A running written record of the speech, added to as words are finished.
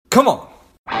Come on.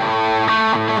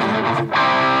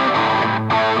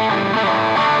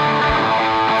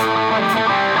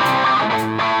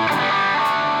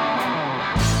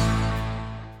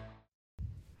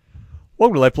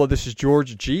 Welcome to Lifeblood. This is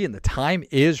George G, and the time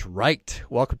is right.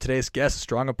 Welcome to today's guest,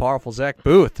 strong and powerful Zach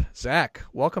Booth. Zach,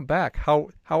 welcome back. How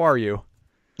are you?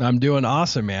 I'm doing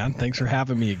awesome, man. Thanks for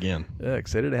having me again. Yeah,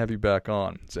 excited to have you back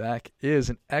on. Zach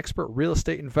is an expert real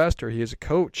estate investor. He is a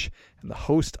coach and the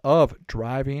host of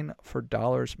Driving for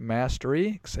Dollars Mastery.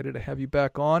 Excited to have you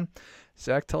back on.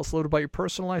 Zach, tell us a little about your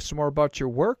personal life, some more about your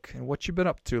work, and what you've been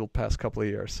up to the past couple of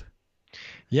years.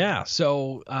 Yeah.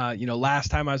 So, last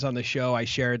time I was on the show, I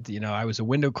shared, I was a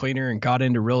window cleaner and got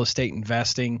into real estate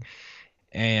investing.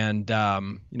 And, I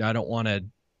don't want to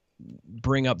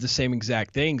bring up the same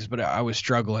exact things, but I was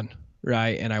struggling,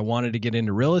 right? And I wanted to get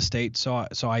into real estate. So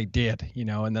I did,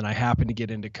 and then I happened to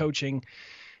get into coaching.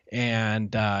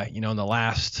 And, in the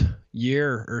last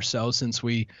year or so since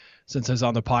I was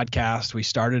on the podcast, we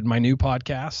started my new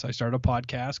podcast. I started a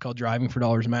podcast called Driving for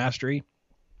Dollars Mastery.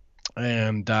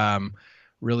 And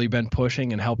really been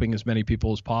pushing and helping as many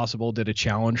people as possible. Did a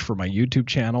challenge for my YouTube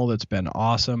channel that's been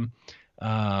awesome.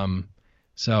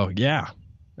 So yeah,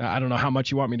 I don't know how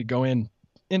much you want me to go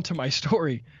into my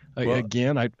story.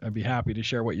 Again, I'd be happy to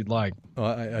share what you'd like.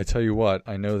 Well, I tell you what,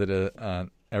 I know that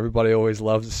everybody always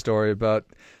loves a story about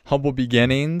humble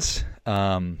beginnings.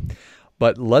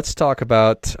 But let's talk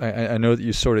about, I know that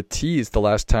you sort of teased the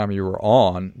last time you were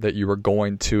on that you were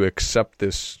going to accept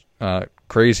this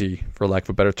crazy, for lack of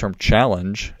a better term,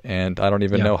 challenge, and I don't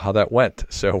even know how that went.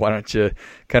 So why don't you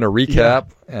kind of recap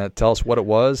and tell us what it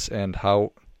was and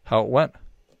how it went?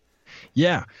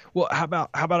 Yeah. Well, how about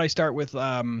I start with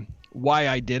why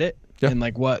I did it and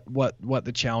like what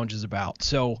the challenge is about.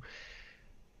 So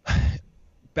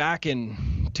back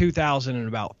in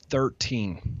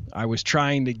 2013, I was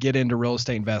trying to get into real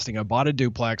estate investing. I bought a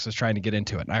duplex, I was trying to get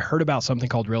into it. And I heard about something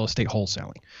called real estate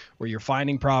wholesaling, where you're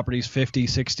finding properties 50,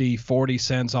 60, 40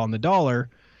 cents on the dollar.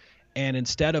 And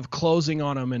instead of closing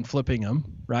on them and flipping them,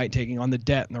 right, taking on the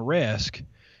debt and the risk,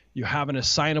 you have an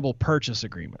assignable purchase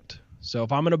agreement. So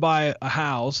if I'm going to buy a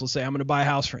house, let's say I'm going to buy a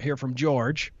house here from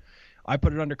George, I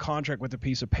put it under contract with a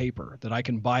piece of paper that I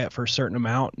can buy it for a certain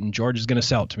amount, and George is going to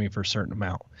sell it to me for a certain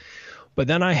amount. But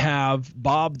then I have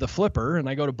Bob the flipper, and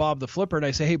I go to Bob the flipper and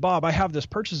I say, hey, Bob, I have this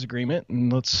purchase agreement,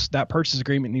 and that purchase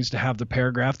agreement needs to have the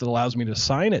paragraph that allows me to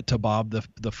sign it to Bob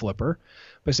the flipper.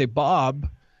 But I say, Bob,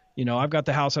 I've got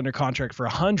the house under contract for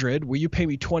 100. Will you pay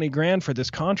me 20 grand for this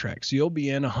contract? So you'll be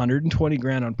in 120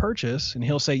 grand on purchase. And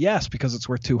he'll say yes, because it's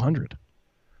worth 200,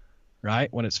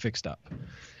 right? When it's fixed up.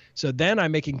 So then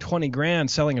I'm making 20 grand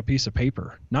selling a piece of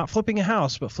paper, not flipping a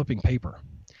house, but flipping paper.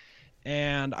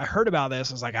 And I heard about this.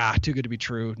 I was like, too good to be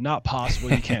true. Not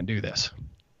possible. You can't do this.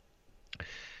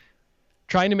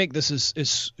 Trying to make this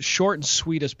as short and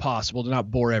sweet as possible to not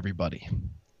bore everybody.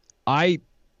 I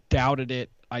doubted it.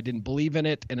 I didn't believe in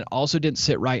it. And it also didn't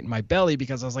sit right in my belly,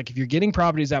 because I was like, if you're getting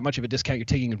properties that much of a discount, you're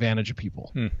taking advantage of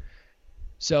people.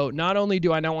 So not only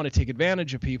do I not want to take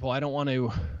advantage of people, I don't want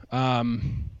to,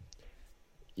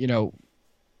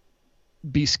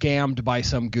 be scammed by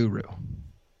some guru,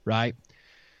 right?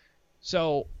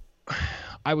 So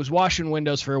I was washing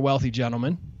windows for a wealthy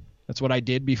gentleman. That's what I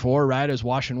did before, right? I was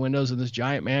washing windows in this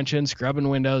giant mansion, scrubbing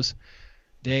windows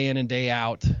day in and day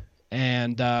out,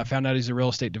 and found out he's a real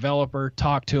estate developer.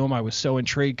 Talked to him. I was so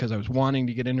intrigued because I was wanting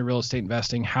to get into real estate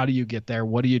investing. How do you get there?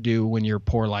 What do you do when you're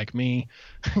poor like me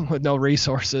with no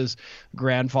resources?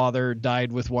 Grandfather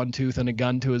died with one tooth and a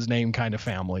gun to his name kind of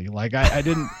family. Like I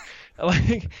didn't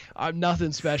I'm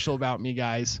nothing special about me,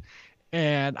 guys.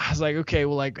 And I was like, okay,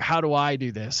 well, like, how do I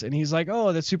do this? And he's like,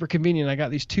 oh, that's super convenient. I got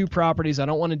these 2 properties I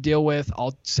don't want to deal with.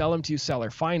 I'll sell them to you,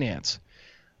 seller finance.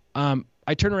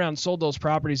 I turned around and sold those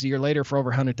properties a year later for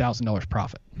over $100,000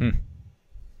 profit.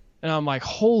 And I'm like,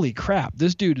 holy crap,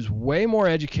 this dude is way more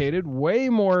educated, way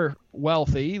more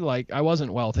wealthy. Like, I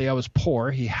wasn't wealthy. I was poor.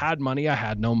 He had money. I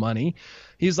had no money.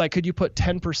 He's like, could you put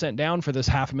 10% down for this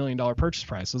 $500,000 purchase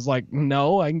price? I was like,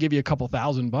 no, I can give you a couple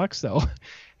 $1,000 though.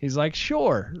 He's like,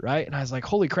 sure. Right. And I was like,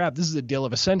 holy crap, this is a deal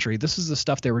of a century. This is the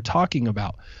stuff they were talking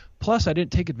about. Plus, I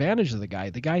didn't take advantage of the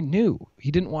guy. The guy knew he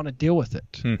didn't want to deal with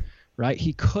it. Right?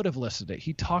 He could have listed it.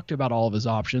 He talked about all of his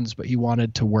options, but he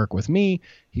wanted to work with me.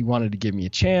 He wanted to give me a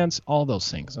chance, all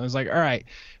those things. And I was like, all right,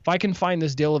 if I can find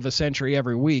this deal of a century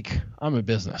every week, I'm a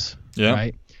business. Yeah.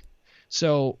 Right.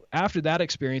 So after that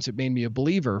experience, it made me a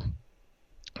believer.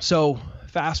 So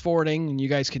fast forwarding, and you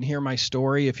guys can hear my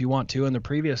story if you want to in the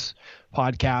previous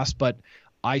podcast, but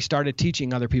I started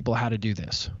teaching other people how to do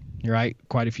this, right?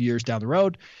 Quite a few years down the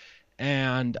road.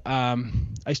 And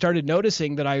I started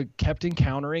noticing that I kept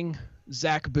encountering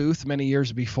Zach Booth many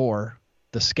years before,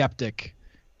 the skeptic,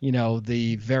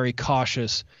 the very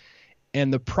cautious.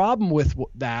 And the problem with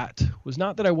that was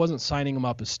not that I wasn't signing them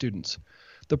up as students.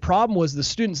 The problem was the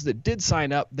students that did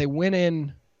sign up, they went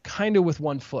in kind of with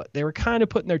one foot. They were kind of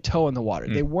putting their toe in the water.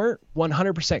 They weren't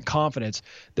 100% confident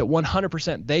that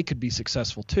 100% they could be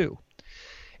successful too.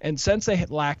 And since they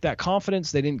had lacked that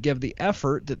confidence, they didn't give the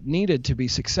effort that needed to be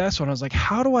successful. And I was like,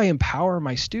 how do I empower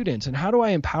my students? And how do I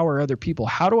empower other people?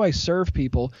 How do I serve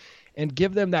people and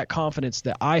give them that confidence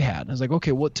that I had? And I was like,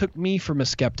 okay, well, it took me from a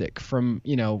skeptic, from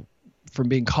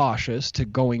being cautious to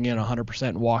going in 100%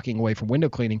 and walking away from window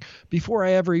cleaning before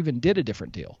I ever even did a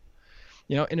different deal.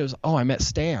 And it was, I met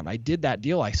Stan. I did that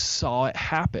deal. I saw it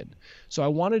happen. So I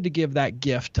wanted to give that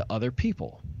gift to other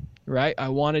people, right? I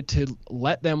wanted to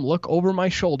let them look over my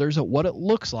shoulders at what it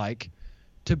looks like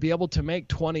to be able to make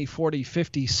 20, 40,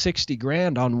 50, 60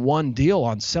 grand on one deal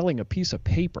on selling a piece of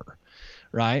paper,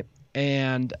 right?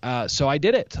 And so I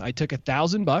did it. I took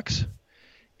 $1,000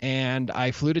 and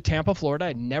I flew to Tampa, Florida.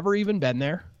 I'd never even been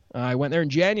there. I went there in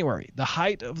January, the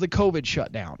height of the COVID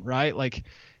shutdown, right? Like,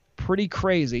 pretty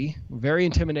crazy, very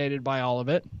intimidated by all of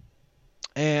it.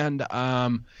 And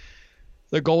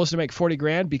the goal was to make 40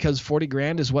 grand because 40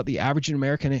 grand is what the average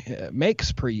American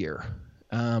makes per year.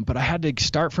 But I had to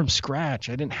start from scratch.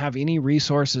 I didn't have any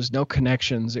resources, no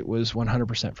connections. It was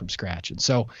 100% from scratch. And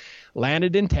so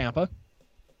landed in Tampa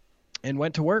and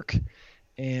went to work.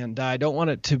 And I don't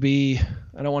want to be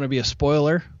a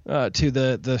spoiler to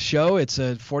the show. It's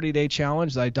a 40-day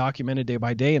challenge that I documented day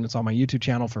by day, and it's on my YouTube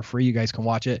channel for free. You guys can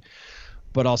watch it.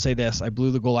 But I'll say this, I blew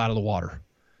the goal out of the water,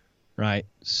 right?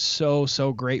 So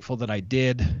grateful that I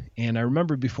did. And I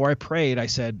remember before I prayed, I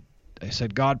said,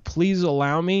 God, please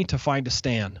allow me to find a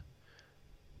Stan,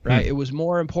 right? It was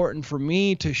more important for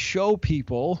me to show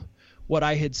people what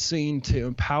I had seen, to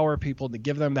empower people, to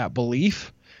give them that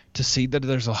belief, to see that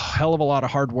there's a hell of a lot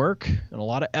of hard work and a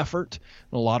lot of effort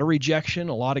and a lot of rejection,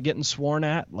 a lot of getting sworn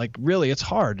at. Like, really, it's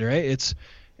hard, right?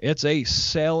 It's a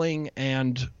selling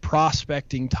and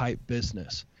prospecting type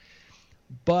business,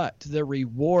 but the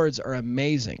rewards are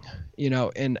amazing,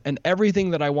 and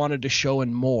everything that I wanted to show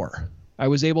and more. I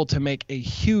was able to make a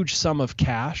huge sum of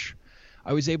cash.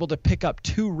 I was able to pick up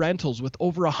 2 rentals with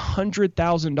over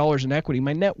 $100,000 in equity.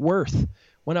 My net worth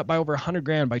went up by over 100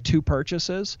 grand by 2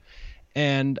 purchases.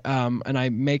 And I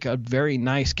make a very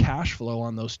nice cash flow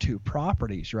on those 2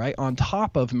 properties, right? On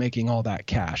top of making all that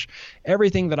cash,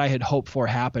 everything that I had hoped for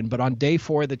happened. But on day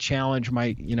 4 of the challenge,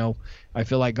 I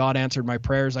feel like God answered my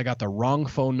prayers. I got the wrong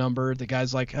phone number. The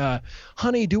guy's like,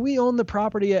 honey, do we own the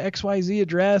property at XYZ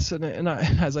address? And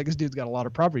I was like, this dude's got a lot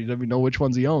of property. He doesn't even know which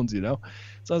ones he owns, So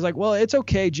I was like, well, it's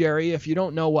okay, Jerry, if you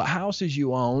don't know what houses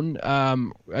you own. I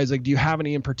was like, do you have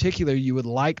any in particular you would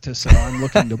like to sell? I'm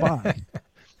looking to buy.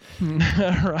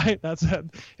 Right, that's it.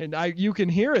 And you can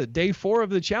hear it day 4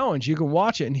 of the challenge. You can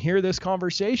watch it and hear this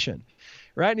conversation,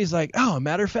 right? And he's like, oh,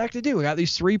 matter of fact, I do. We got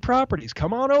these 3 properties.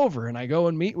 Come on over. And I go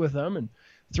and meet with them, and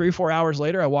 3-4 hours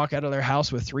later, I walk out of their house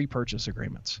with 3 purchase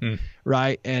agreements,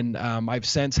 right? And I've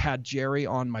since had Jerry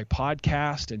on my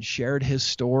podcast and shared his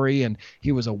story, and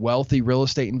he was a wealthy real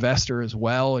estate investor as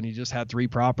well, and he just had 3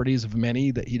 properties of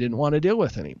many that he didn't want to deal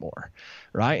with anymore,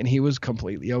 right? And he was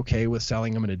completely okay with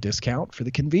selling them at a discount for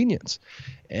the convenience.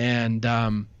 And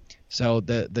so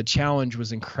the challenge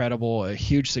was incredible, a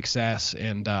huge success,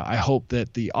 and I hope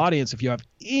that the audience, if you have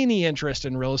any interest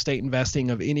in real estate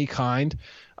investing of any kind,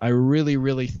 I really,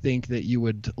 really think that you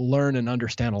would learn and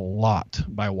understand a lot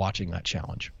by watching that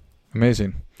challenge.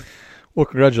 Amazing. Well,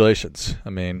 congratulations. I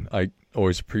mean, I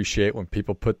always appreciate when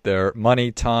people put their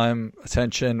money, time,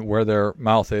 attention where their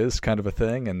mouth is, kind of a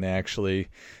thing, and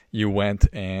you went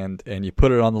and you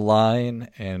put it on the line,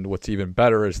 and what's even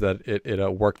better is that it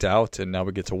worked out, and now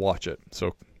we get to watch it.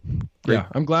 So, great, yeah,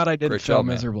 I'm glad I didn't fail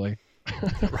miserably.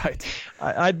 Right.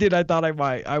 I did. I thought I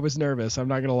might. I was nervous. I'm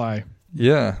not going to lie.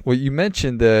 Yeah. Well, you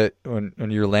mentioned that when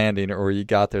you were landing or you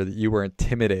got there that you were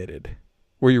intimidated.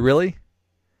 Were you really?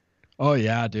 Oh,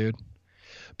 yeah, dude.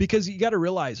 Because you got to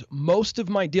realize most of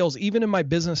my deals, even in my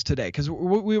business today, because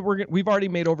we've already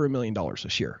made over $1 million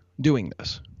this year doing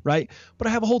this, right? But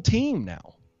I have a whole team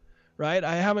now, right?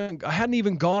 I hadn't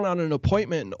even gone on an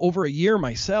appointment in over a year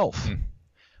myself.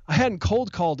 I hadn't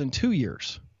cold called in 2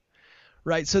 years.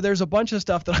 Right. So there's a bunch of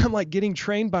stuff that I'm like getting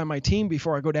trained by my team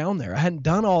before I go down there. I hadn't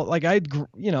done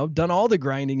done all the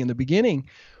grinding in the beginning,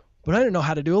 but I didn't know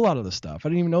how to do a lot of the stuff. I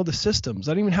didn't even know the systems.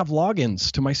 I didn't even have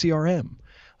logins to my CRM.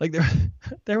 Like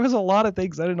there was a lot of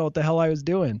things I didn't know what the hell I was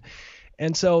doing.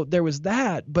 And so there was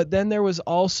that, but then there was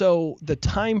also the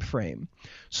time frame.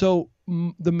 So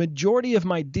the majority of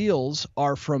my deals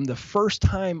are from the first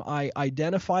time I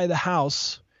identify the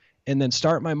house and then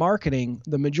start my marketing,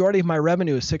 the majority of my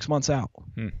revenue is 6 months out.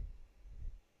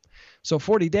 So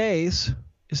 40 days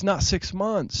is not 6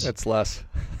 months. It's less.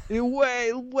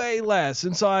 Way less.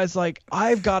 And so I was like,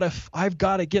 I've got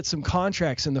to get some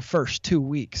contracts in the first 2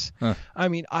 weeks. I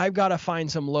mean, I've got to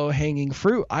find some low hanging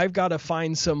fruit. I've got to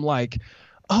find some like,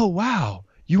 oh, wow,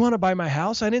 you want to buy my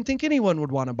house? I didn't think anyone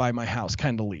would want to buy my house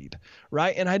kind of lead.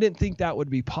 Right. And I didn't think that would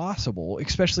be possible,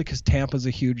 especially because Tampa's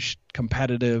a huge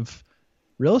competitive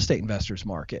real estate investors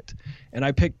market. And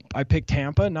I picked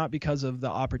Tampa not because of the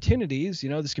opportunities,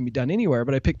 this can be done anywhere,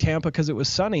 but I picked Tampa because it was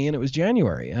sunny and it was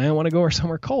January and I didn't want to go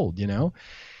somewhere cold,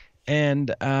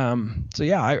 And so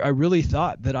yeah, I really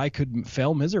thought that I could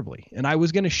fail miserably and I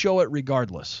was going to show it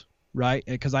regardless, right?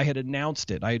 Because I had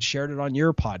announced it. I had shared it on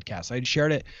your podcast. I had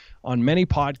shared it on many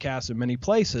podcasts and many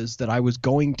places that I was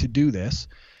going to do this.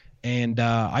 And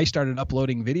I started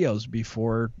uploading videos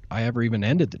before I ever even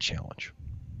ended the challenge.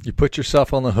 You put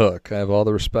yourself on the hook. I have all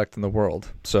the respect in the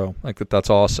world. So I think that's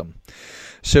awesome.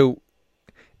 So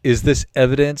is this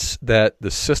evidence that the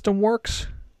system works?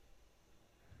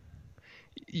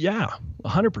 Yeah,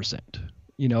 100%.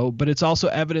 But it's also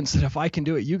evidence that if I can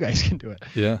do it, you guys can do it.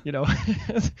 Yeah.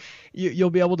 You'll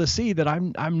be able to see that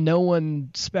I'm no one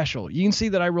special. You can see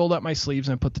that I rolled up my sleeves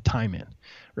and I put the time in,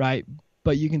 right?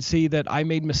 But you can see that I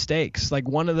made mistakes. Like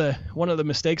one of the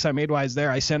mistakes I made while I was there,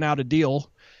 I sent out a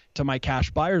deal to my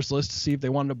cash buyers list to see if they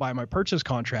wanted to buy my purchase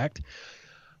contract.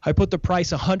 I put the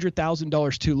price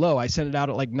 $100,000 too low. I sent it out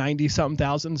at like 90 something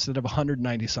thousand instead of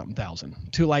 190 something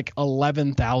thousand to like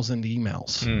 11,000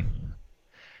 emails.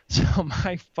 So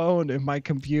my phone and my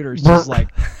computer is just like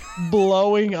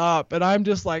blowing up and I'm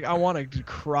just like, I want to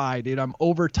cry, dude. I'm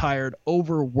overtired,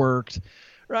 overworked,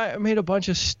 right? I made a bunch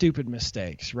of stupid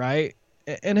mistakes, right?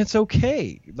 And it's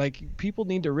okay. Like people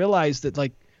need to realize that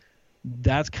like,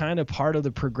 that's kind of part of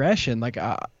the progression. Like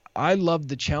I loved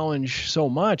the challenge so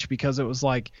much because it was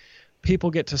like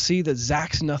people get to see that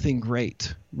Zach's nothing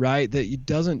great, right? That it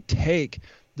doesn't take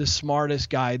the smartest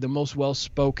guy, the most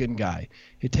well-spoken guy.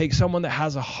 It takes someone that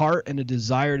has a heart and a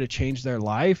desire to change their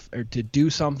life or to do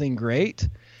something great.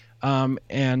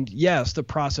 And yes, the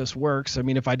process works. I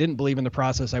mean, if I didn't believe in the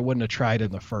process, I wouldn't have tried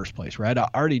in the first place, right? I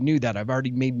already knew that. I've already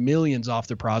made millions off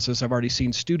the process. I've already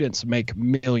seen students make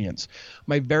millions.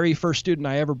 My very first student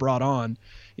I ever brought on,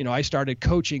 I started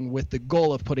coaching with the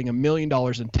goal of putting $1 million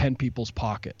in 10 people's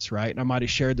pockets, right? And I might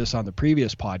have shared this on the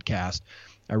previous podcast.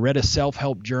 I read a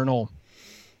self-help journal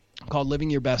called Living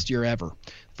Your Best Year Ever.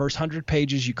 First 100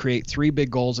 pages, you create 3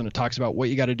 big goals, and it talks about what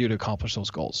you got to do to accomplish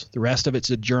those goals. The rest of it's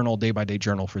a journal, day-by-day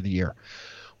journal for the year.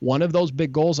 One of those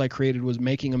big goals I created was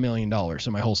making $1 million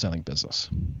in my wholesaling business.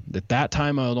 At that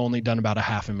time, I had only done about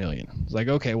 $500,000. It's like,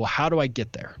 okay, well, how do I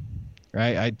get there?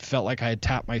 Right? I felt like I had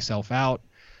tapped myself out.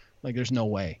 Like there's no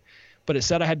way. But it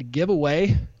said I had to give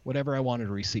away whatever I wanted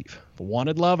to receive. If I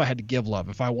wanted love, I had to give love.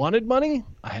 If I wanted money,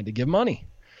 I had to give money.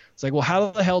 It's like, well, how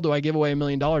the hell do I give away $1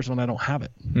 million when I don't have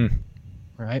it?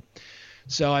 Right.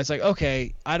 So I was like,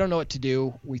 okay, I don't know what to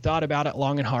do. We thought about it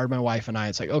long and hard, my wife and I.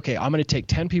 It's like, okay, I'm going to take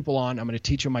 10 people on. I'm going to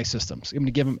teach them my systems. I'm going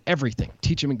to give them everything,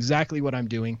 teach them exactly what I'm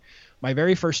doing. My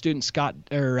very first student, Michael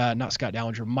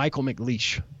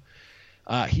McLeish,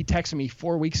 he texted me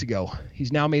 4 weeks ago.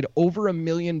 He's now made over $1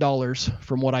 million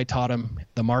from what I taught him,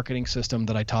 the marketing system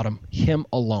that I taught him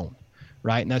alone.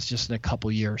 Right. And that's just in a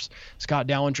couple years. Scott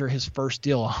Dallinger, his first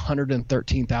deal,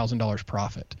 $113,000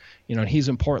 profit. And he's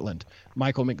in Portland.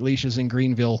 Michael McLeish is in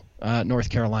Greenville,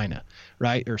 North Carolina,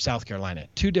 right? Or South Carolina.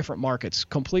 2 different markets,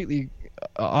 completely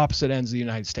opposite ends of the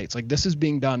United States. Like this is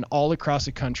being done all across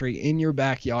the country in your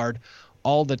backyard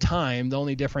all the time. The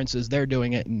only difference is they're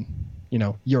doing it and,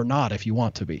 you're not if you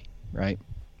want to be. Right.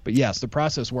 But yes, the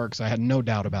process works. I had no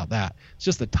doubt about that. It's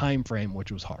just the time frame,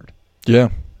 which was hard. Yeah.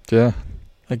 Yeah.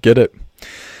 I get it.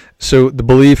 So the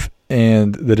belief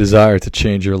and the desire to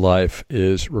change your life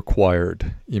is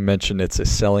required. You mentioned it's a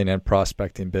selling and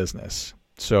prospecting business.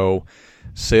 So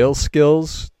sales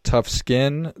skills, tough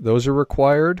skin, those are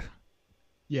required.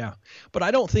 Yeah. But I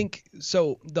don't think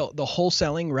so. The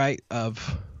wholesaling, right,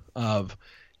 of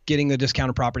getting the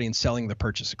discounted property and selling the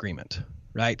purchase agreement,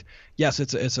 right? Yes,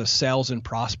 it's a sales and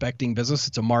prospecting business.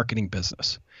 It's a marketing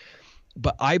business.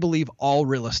 But I believe all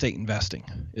real estate investing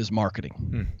is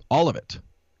marketing, all of it,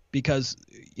 because,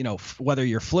 whether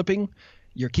you're flipping,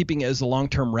 you're keeping it as a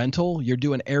long-term rental, you're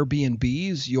doing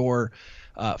Airbnbs, you're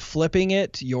flipping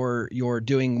it, you're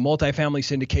doing multifamily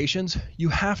syndications, you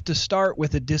have to start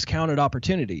with a discounted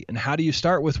opportunity. And how do you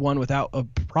start with one without a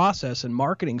process and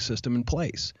marketing system in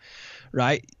place,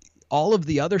 right? all of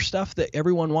the other stuff that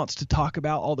everyone wants to talk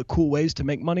about, all the cool ways to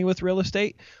make money with real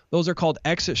estate, those are called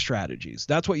exit strategies.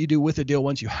 That's what you do with a deal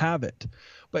once you have it.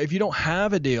 But if you don't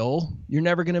have a deal, you're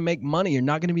never going to make money. You're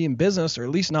not going to be in business, or at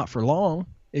least not for long,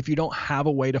 if you don't have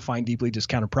a way to find deeply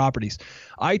discounted properties.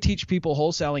 I teach people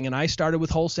wholesaling, and I started with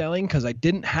wholesaling because I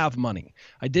didn't have money.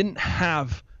 I didn't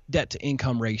have debt to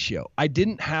income ratio. I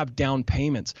didn't have down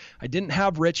payments. I didn't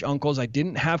have rich uncles. I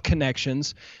didn't have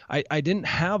connections. I didn't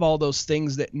have all those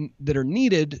things that are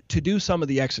needed to do some of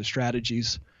the exit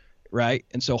strategies, right?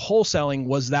 And so wholesaling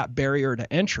was that barrier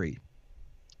to entry.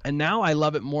 And now I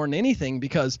love it more than anything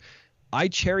because I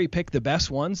cherry pick the best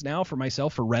ones now for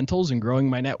myself for rentals and growing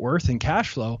my net worth and cash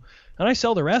flow, and I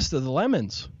sell the rest of the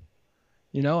lemons.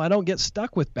 You know, I don't get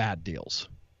stuck with bad deals.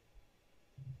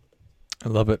 I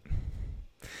love it.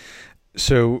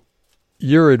 So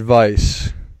your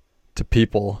advice to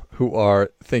people who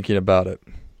are thinking about it?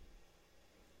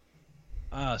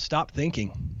 Stop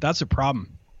thinking. That's a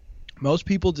problem. Most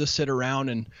people just sit around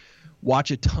and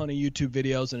watch a ton of YouTube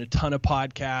videos and a ton of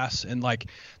podcasts, and like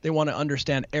they want to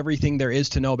understand everything there is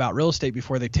to know about real estate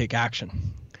before they take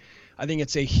action. I think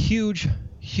it's a huge,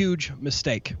 huge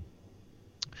mistake.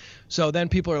 So then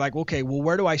people are like, okay, well,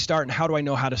 where do I start and how do I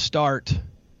know how to start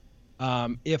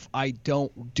if I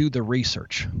don't do the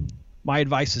research? My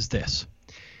advice is this.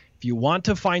 If you want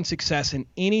to find success in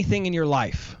anything in your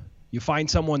life, you find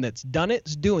someone that's done it,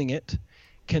 is doing it,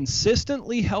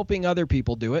 consistently helping other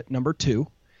people do it, number 2.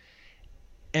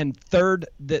 And third,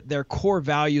 that their core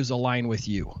values align with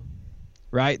you,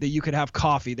 right? That you could have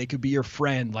coffee. They could be your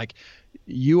friend. Like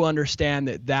you understand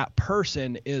that that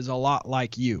person is a lot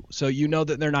like you. So you know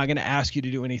that they're not going to ask you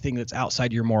to do anything that's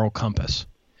outside your moral compass,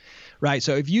 right?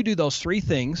 So if you do those 3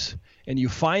 things and you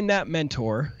find that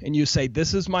mentor and you say,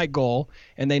 this is my goal,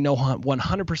 and they know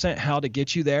 100% how to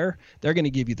get you there, they're going to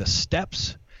give you the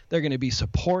steps. They're going to be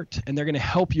support, and they're going to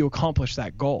help you accomplish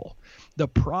that goal. The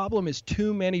problem is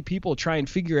too many people try and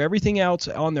figure everything out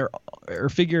on their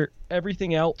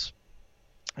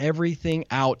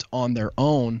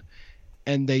own,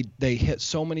 and they hit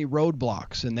so many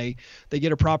roadblocks, and they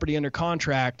get a property under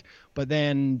contract, but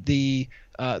then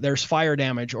there's fire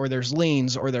damage, or there's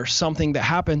liens, or there's something that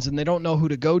happens, and they don't know who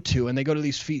to go to, and they go to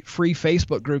these free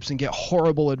Facebook groups and get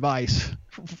horrible advice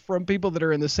from people that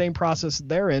are in the same process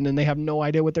they're in, and they have no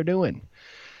idea what they're doing.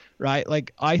 Right?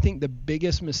 Like I think the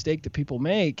biggest mistake that people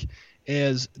make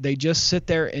is they just sit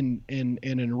there and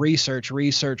research.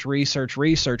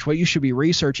 What you should be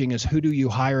researching is who do you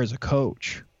hire as a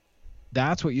coach?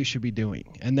 That's what you should be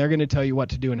doing. And they're going to tell you what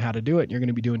to do and how to do it. And you're going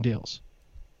to be doing deals.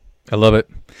 I love it.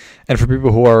 And for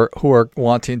people who are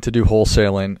wanting to do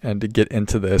wholesaling and to get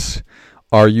into this,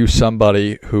 are you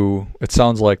somebody who, it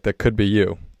sounds like that could be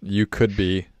you. You could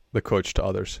be the coach to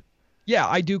others. Yeah,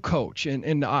 I do coach,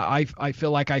 and I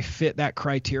feel like I fit that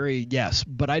criteria, yes.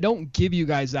 But I don't give you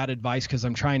guys that advice because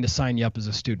I'm trying to sign you up as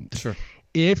a student. Sure.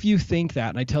 If you think that,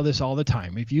 and I tell this all the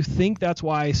time, if you think that's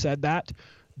why I said that,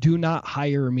 do not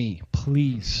hire me,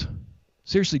 please.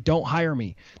 Seriously, don't hire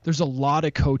me. There's a lot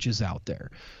of coaches out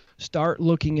there. Start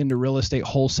looking into real estate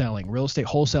wholesaling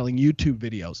YouTube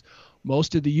videos.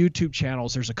 Most of the YouTube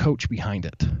channels, there's a coach behind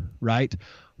it, right?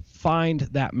 Find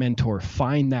that mentor,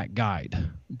 find that guide,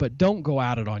 but don't go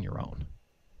at it on your own.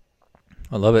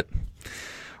 I love it.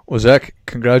 Well, Zach,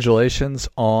 congratulations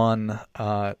on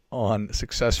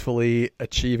successfully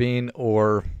achieving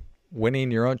or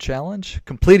winning your own challenge,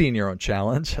 completing your own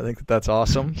challenge. I think that's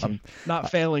awesome. I'm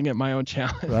not failing at my own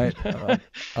challenge. Right.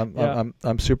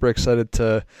 I'm super excited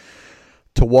to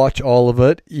watch all of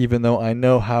it, even though I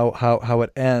know how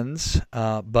it ends.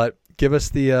 But give us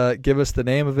the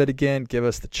name of it again. Give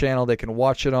us the channel they can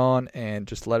watch it on, and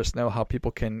just let us know how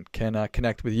people can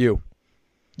connect with you.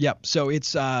 Yep. So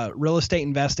it's Real Estate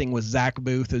Investing with Zach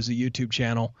Booth is a YouTube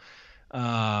channel.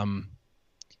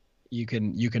 You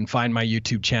can find my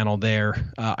YouTube channel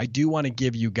there. I do want to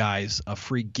give you guys a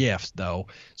free gift though.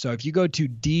 So if you go to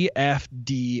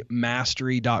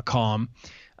dfdmastery.com,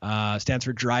 stands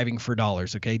for driving for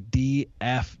dollars. Okay.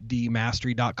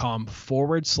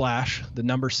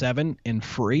 dfdmastery.com/7 and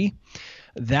free.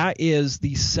 That is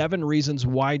the 7 reasons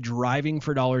why driving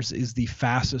for dollars is the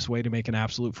fastest way to make an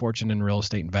absolute fortune in real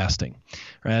estate investing.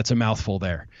 Right? That's a mouthful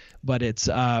there, but it's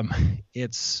a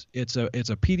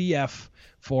PDF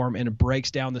form, and it breaks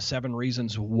down the 7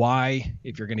 reasons why,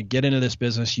 if you're going to get into this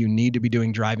business, you need to be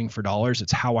doing driving for dollars.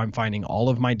 It's how I'm finding all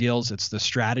of my deals. It's the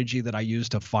strategy that I use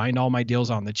to find all my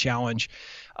deals on the challenge.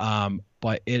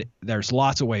 But there's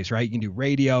lots of ways, right? You can do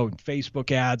radio and Facebook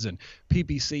ads and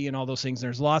PPC and all those things.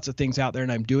 There's lots of things out there,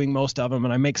 and I'm doing most of them,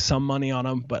 and I make some money on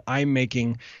them, but I'm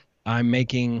making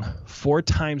 4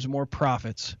 times more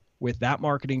profits with that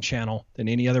marketing channel than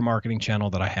any other marketing channel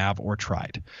that I have or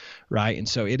tried, right? And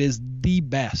so it is the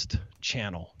best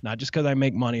channel, not just because I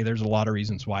make money. There's a lot of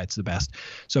reasons why it's the best.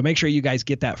 So make sure you guys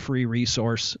get that free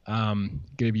resource,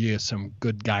 give you some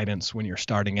good guidance when you're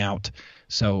starting out.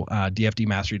 So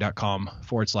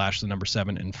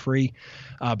dfdmastery.com/7 and free.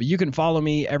 But you can follow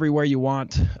me everywhere you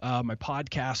want. My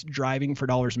podcast, Driving for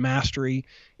Dollars Mastery,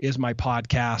 is my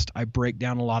podcast. I break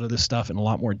down a lot of this stuff in a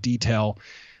lot more detail.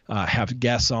 Have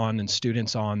guests on and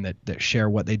students on that share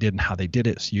what they did and how they did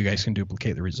it, so you guys can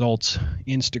duplicate the results.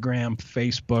 Instagram,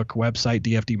 Facebook, website,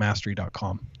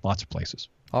 dfdmastery.com. Lots of places.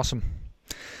 Awesome.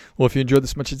 Well, if you enjoyed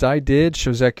this as much as I did,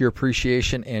 show Zach your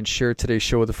appreciation and share today's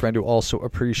show with a friend who also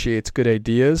appreciates good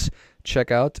ideas.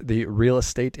 Check out the Real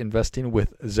Estate Investing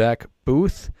with Zach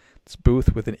Booth. It's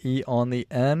Booth with an E on the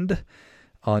end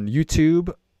on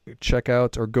YouTube. Check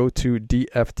out or go to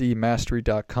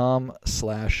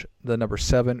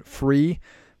dfdmastery.com/7 free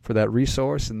for that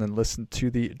resource, and then listen to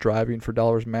the Driving for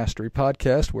Dollars Mastery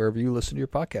podcast wherever you listen to your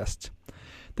podcasts.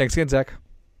 Thanks again, Zach.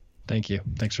 Thank you.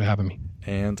 Thanks for having me.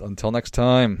 And until next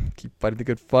time, keep fighting the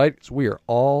good fight, 'cause we are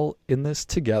all in this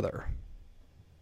together.